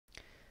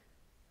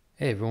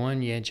Hey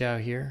everyone, Yan Zhao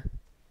here.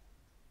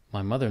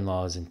 My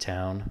mother-in-law is in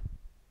town,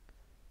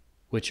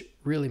 which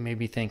really made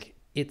me think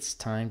it's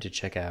time to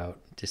check out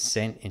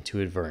Descent into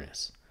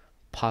Advernus,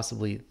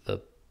 possibly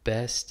the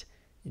best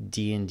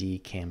D&D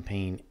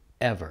campaign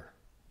ever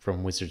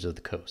from Wizards of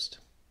the Coast.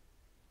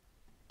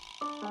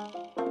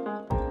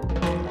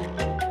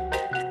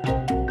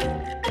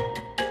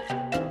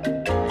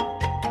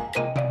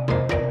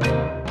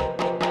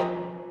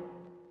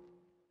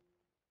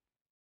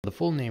 The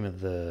full name of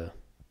the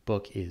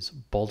book is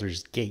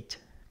Baulder's Gate,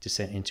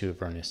 Descent into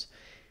Avernus.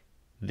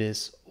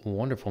 This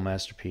wonderful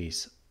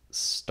masterpiece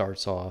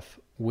starts off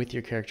with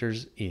your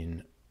characters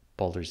in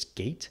Baulder's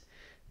Gate.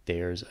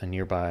 There's a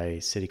nearby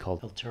city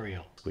called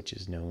Elturel, which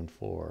is known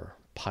for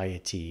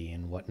piety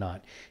and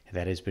whatnot,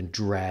 that has been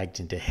dragged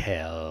into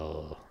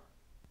hell.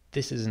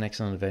 This is an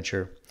excellent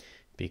adventure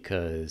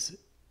because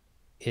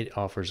it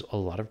offers a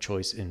lot of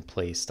choice in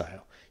play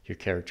style. Your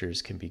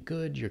characters can be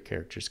good, your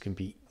characters can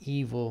be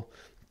evil.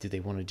 Do they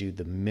want to do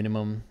the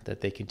minimum that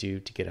they can do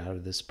to get out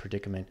of this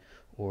predicament,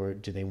 or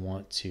do they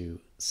want to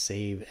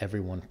save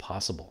everyone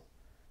possible?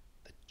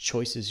 The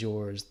choice is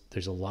yours.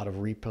 There's a lot of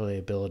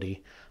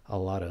replayability, a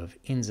lot of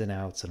ins and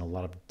outs, and a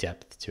lot of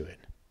depth to it.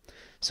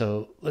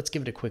 So let's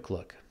give it a quick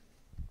look.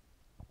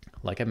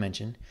 Like I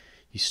mentioned,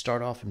 you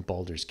start off in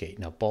Baulder's Gate.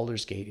 Now,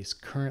 Baulder's Gate is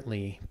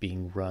currently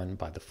being run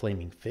by the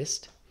Flaming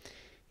Fist.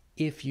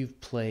 If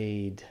you've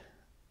played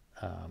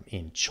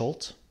in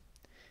Chult,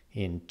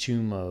 in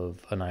Tomb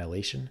of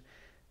Annihilation,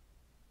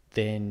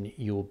 then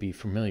you'll be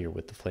familiar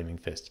with the Flaming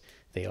Fist.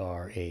 They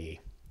are a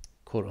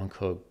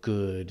quote-unquote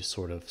good,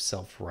 sort of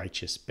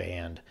self-righteous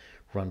band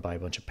run by a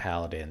bunch of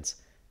paladins.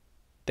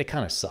 They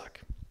kind of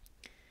suck.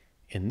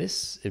 In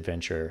this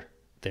adventure,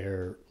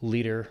 their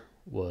leader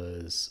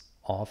was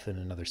off in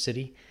another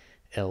city,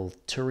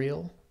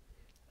 Elturel,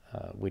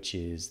 which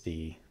is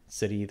the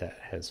city that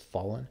has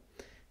fallen,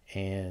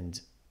 and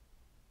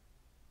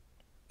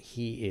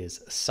he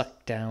is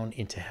sucked down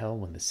into hell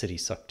when the city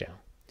sucked down.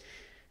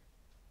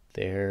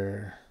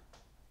 To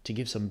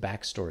give some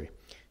backstory,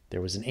 there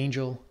was an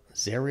angel,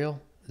 Zariel.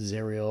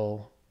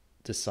 Zariel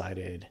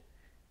decided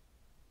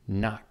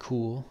not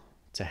cool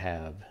to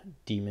have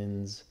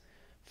demons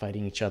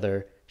fighting each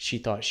other. She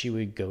thought she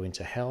would go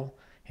into hell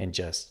and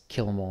just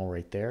kill them all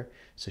right there.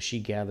 So she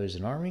gathers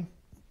an army,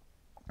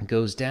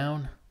 goes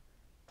down,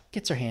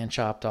 gets her hand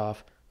chopped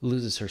off,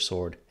 loses her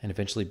sword, and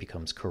eventually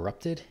becomes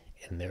corrupted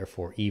and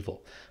therefore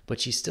evil.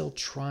 But she's still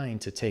trying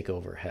to take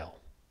over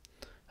hell,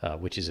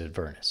 which is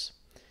Advernus.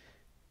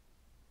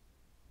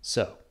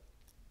 So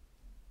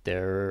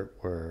there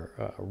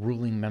were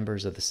ruling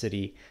members of the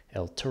city,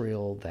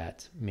 Elturel,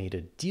 that made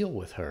a deal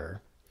with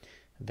her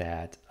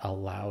that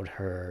allowed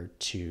her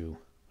to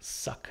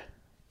suck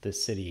the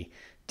city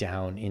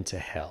down into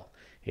hell.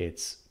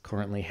 It's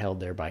currently held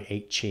there by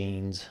 8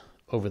 chains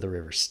over the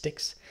river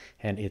Styx,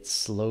 and it's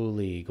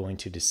slowly going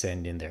to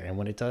descend in there. And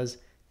when it does,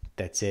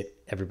 that's it.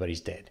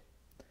 Everybody's dead.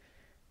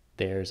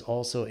 There's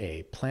also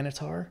a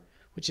planetar,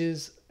 which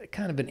is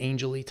kind of an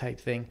angel-y type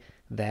thing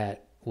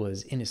that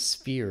was in a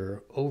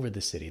sphere over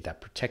the city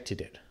that protected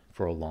it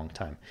for a long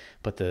time.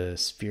 But the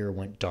sphere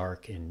went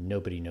dark and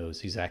nobody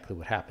knows exactly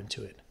what happened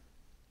to it.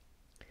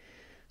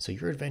 So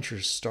your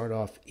adventures start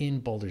off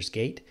in Baulder's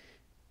Gate.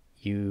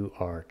 You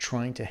are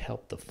trying to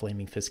help the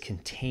Flaming Fist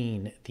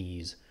contain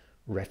these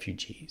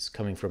refugees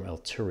coming from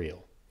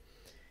Elturel.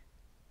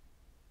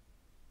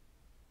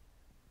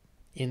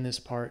 In this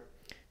part,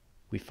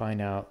 we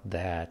find out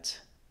that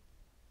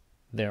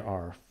there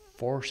are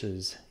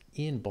forces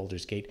in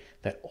Baulder's Gate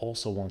that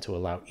also want to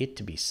allow it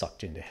to be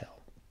sucked into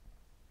hell.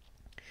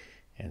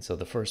 And so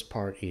the first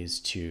part is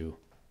to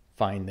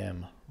find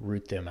them,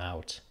 root them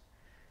out,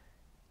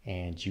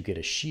 and you get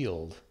a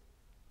shield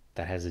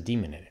that has a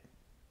demon in it.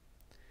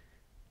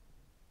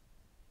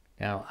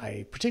 Now,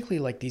 I particularly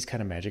like these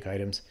kind of magic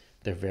items.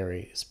 They're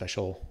very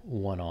special,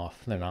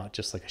 one-off. They're not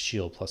just like a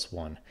shield plus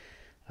one.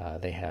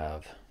 They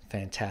have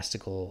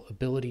fantastical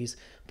abilities,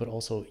 but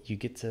also you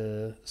get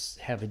to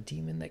have a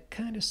demon that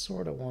kind of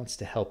sort of wants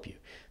to help you.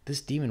 This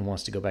demon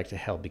wants to go back to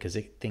hell because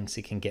it thinks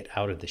it can get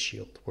out of the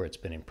shield where it's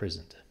been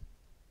imprisoned.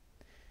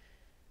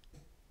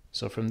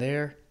 So from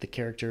there, the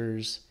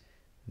characters,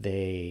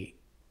 they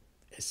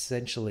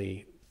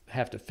essentially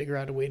have to figure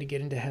out a way to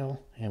get into hell,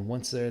 and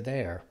once they're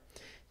there,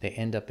 they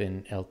end up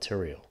in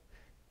Elturel,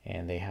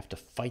 and they have to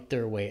fight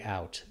their way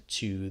out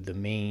to the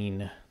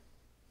main,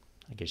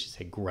 I guess you'd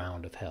say,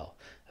 ground of hell,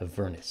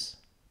 Avernus.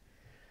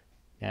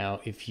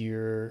 Now, if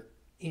you're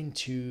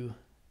into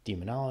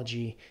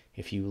demonology,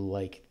 if you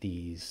like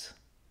these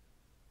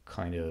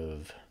kind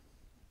of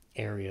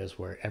areas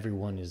where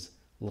everyone is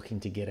looking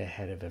to get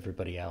ahead of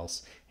everybody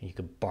else, and you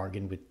can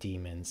bargain with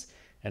demons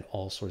and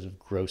all sorts of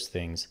gross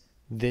things,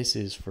 this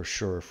is for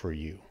sure for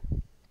you.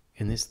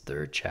 In this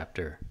third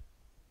chapter,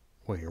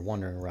 where you're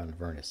wandering around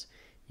Avernus,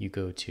 you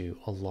go to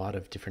a lot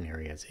of different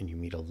areas and you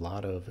meet a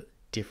lot of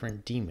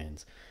different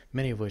demons,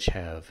 many of which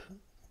have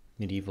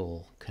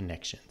medieval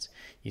connections.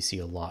 You see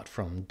a lot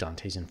from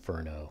Dante's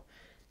Inferno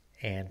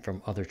and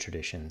from other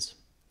traditions.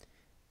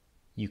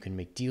 You can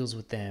make deals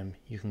with them.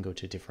 You can go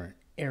to different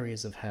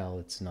areas of hell.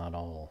 It's not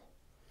all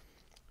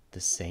the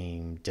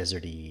same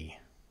deserty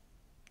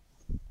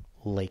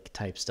lake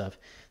type stuff.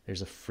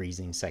 There's a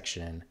freezing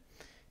section.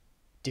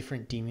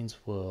 Different demons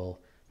will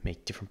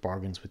make different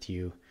bargains with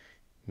you,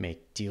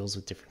 make deals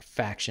with different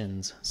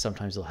factions.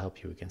 Sometimes they'll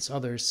help you against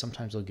others.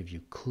 Sometimes they'll give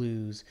you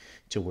clues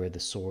to where the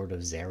sword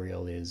of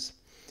Zariel is,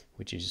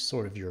 which is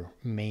sort of your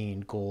main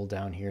goal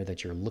down here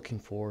that you're looking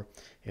for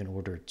in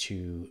order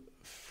to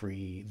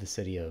free the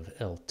city of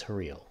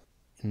Elturel.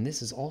 And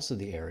this is also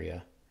the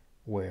area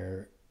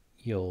where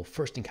you'll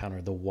first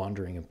encounter the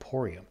Wandering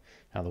Emporium.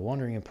 Now, the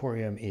Wandering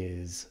Emporium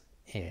is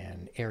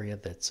an area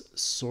that's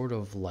sort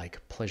of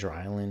like Pleasure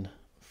Island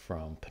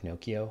from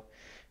Pinocchio.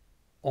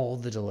 All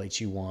the delights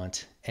you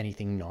want,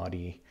 anything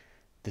naughty.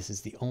 This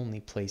is the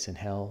only place in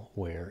hell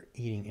where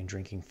eating and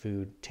drinking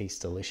food tastes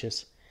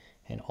delicious,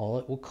 and all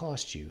it will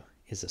cost you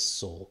is a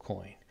soul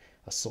coin.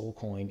 A soul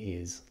coin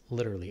is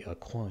literally a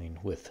coin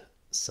with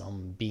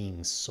some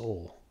being's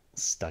soul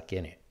stuck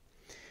in it.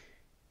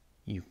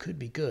 You could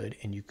be good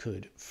and you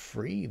could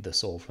free the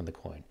soul from the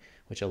coin,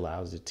 which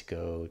allows it to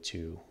go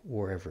to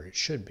wherever it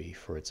should be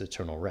for its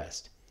eternal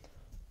rest.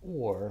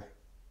 Or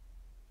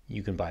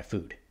you can buy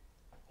food,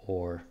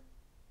 or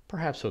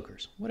perhaps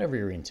hookers, whatever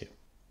you're into,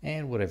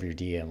 and whatever your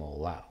DM will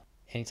allow.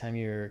 Anytime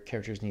your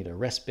characters need a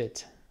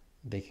respite,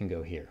 they can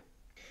go here.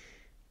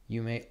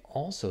 You may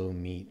also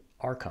meet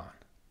Archon.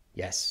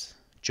 Yes,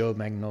 Joe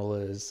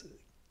Magnola's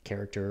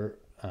character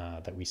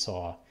that we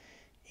saw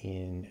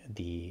in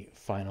the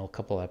final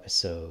couple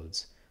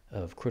episodes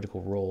of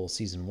Critical Role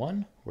Season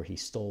 1, where he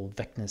stole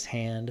Vecna's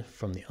hand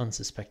from the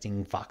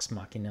unsuspecting Vox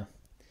Machina.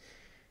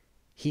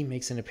 He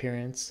makes an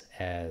appearance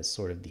as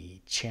sort of the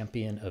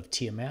champion of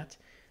Tiamat.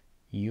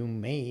 You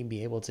may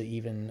be able to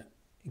even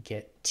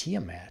get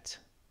Tiamat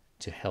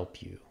to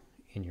help you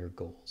in your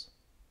goals.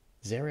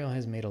 Zariel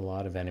has made a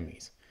lot of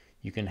enemies.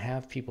 You can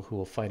have people who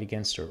will fight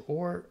against her,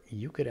 or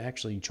you could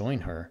actually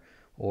join her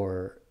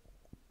or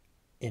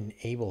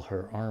enable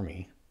her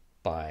army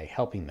by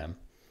helping them,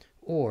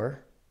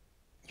 or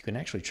you can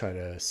actually try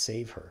to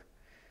save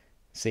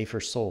her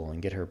soul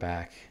and get her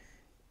back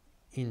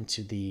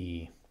into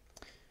the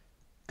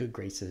good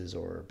graces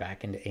or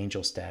back into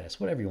angel status,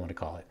 whatever you want to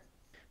call it.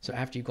 So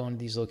after you go into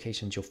these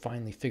locations, you'll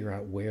finally figure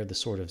out where the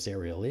Sword of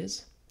Zariel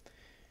is.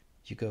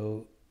 You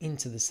go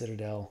into the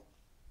Citadel,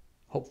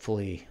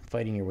 hopefully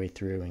fighting your way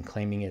through and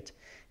claiming it,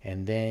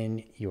 and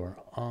then you're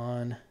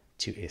on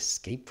to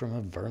escape from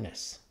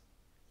Avernus.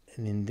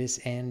 And in this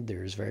end,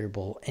 there's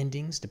variable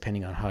endings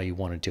depending on how you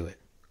want to do it.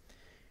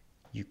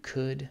 You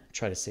could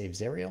try to save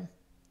Zariel.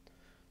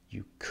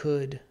 You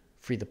could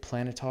free the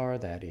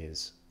Planetar that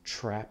is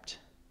trapped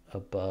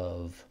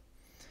above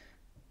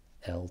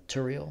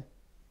Elturel,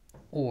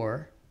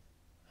 or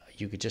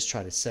you could just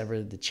try to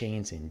sever the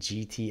chains in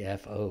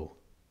GTFO.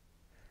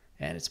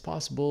 And it's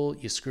possible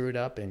you screw it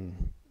up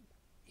and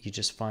you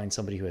just find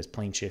somebody who has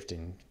plane shift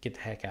and get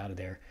the heck out of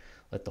there,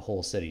 let the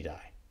whole city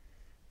die.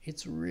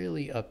 It's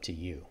really up to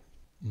you.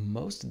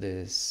 Most of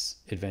this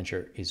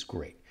adventure is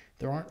great.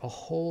 There aren't a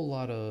whole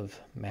lot of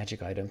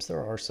magic items.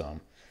 There are some.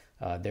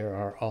 There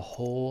are a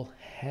whole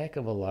heck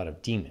of a lot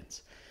of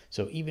demons.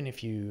 So even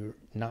if you're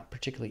not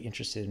particularly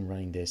interested in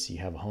running this, you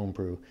have a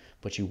homebrew,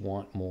 but you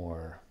want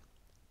more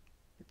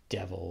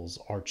devils,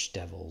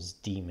 archdevils,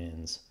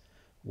 demons,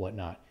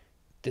 whatnot,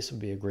 this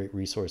would be a great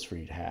resource for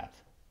you to have.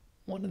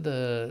 One of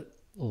the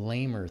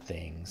lamer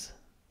things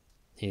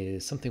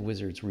is something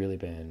Wizards really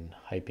been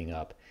hyping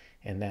up,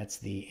 and that's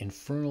the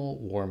infernal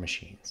war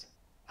machines.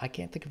 I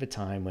can't think of a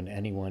time when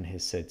anyone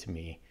has said to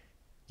me,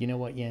 you know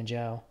what,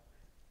 Yanjiao,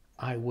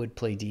 I would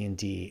play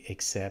D&D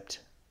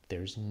except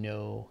there's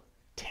no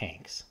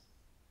tanks.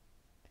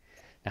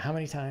 Now, how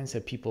many times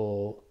have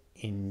people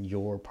in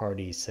your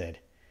party said,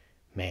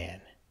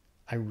 man,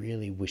 I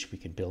really wish we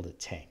could build a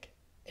tank,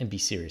 and be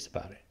serious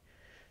about it?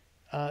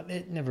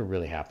 It never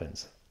really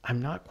happens.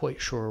 I'm not quite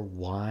sure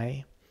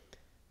why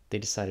they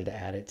decided to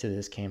add it to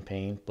this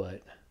campaign,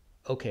 but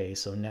okay,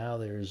 so now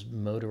there's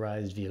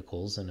motorized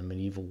vehicles in a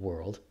medieval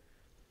world.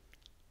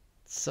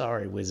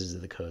 Sorry, Wizards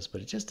of the Coast,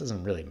 but it just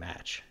doesn't really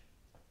match.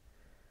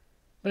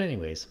 But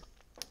anyways,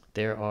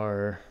 there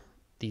are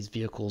these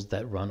vehicles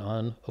that run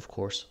on, of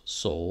course,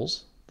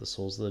 souls, the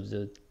souls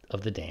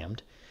of the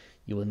damned.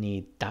 You will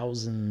need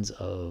thousands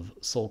of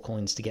soul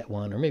coins to get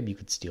one, or maybe you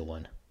could steal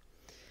one.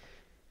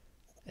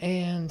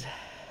 And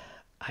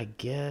I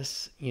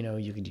guess,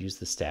 you could use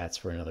the stats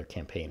for another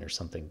campaign or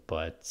something,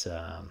 but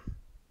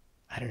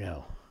I don't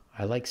know.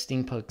 I like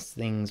steampunk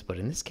things, but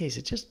in this case,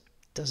 it just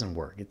doesn't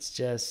work. It's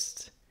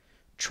just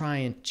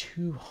trying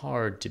too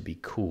hard to be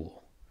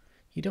cool.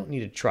 You don't need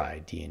to try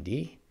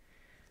D&D.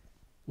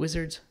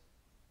 Wizards,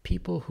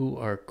 people who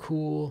are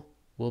cool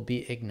will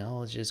be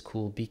acknowledged as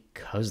cool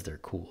because they're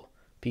cool.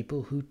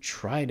 People who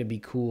try to be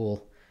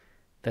cool,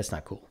 that's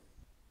not cool.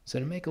 So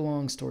to make a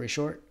long story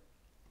short,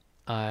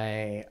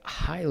 I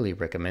highly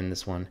recommend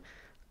this one.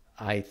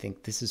 I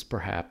think this is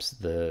perhaps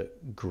the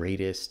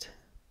greatest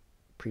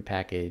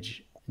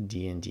prepackaged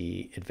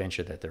D&D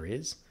adventure that there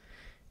is.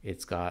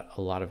 It's got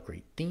a lot of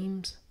great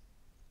themes.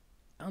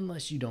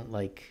 Unless you don't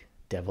like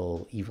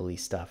devil, evil-y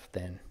stuff,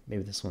 then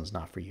maybe this one's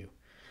not for you.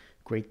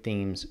 Great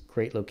themes,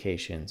 great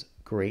locations,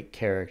 great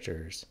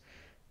characters.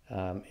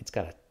 It's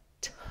got a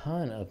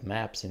ton of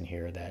maps in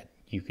here that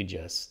you could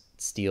just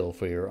steal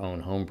for your own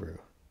homebrew.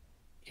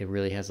 It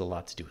really has a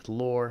lot to do with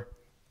lore.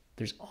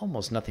 There's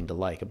almost nothing to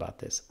like about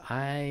this.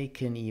 I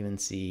can even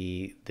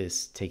see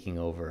this taking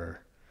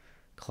over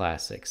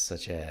classics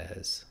such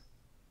as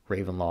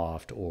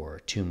Ravenloft or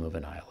Tomb of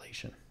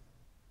Annihilation.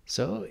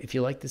 So if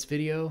you like this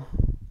video,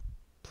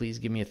 please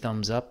give me a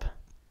thumbs up,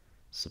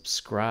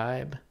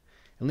 subscribe,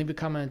 and leave a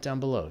comment down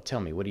below. Tell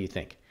me, what do you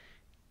think?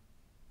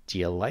 Do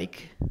you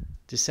like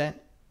Descent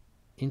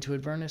into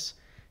Advernus?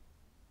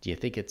 Do you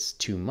think it's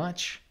too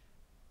much?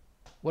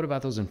 What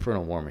about those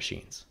Infernal War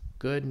Machines?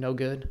 Good? No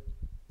good?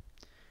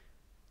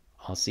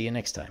 I'll see you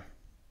next time.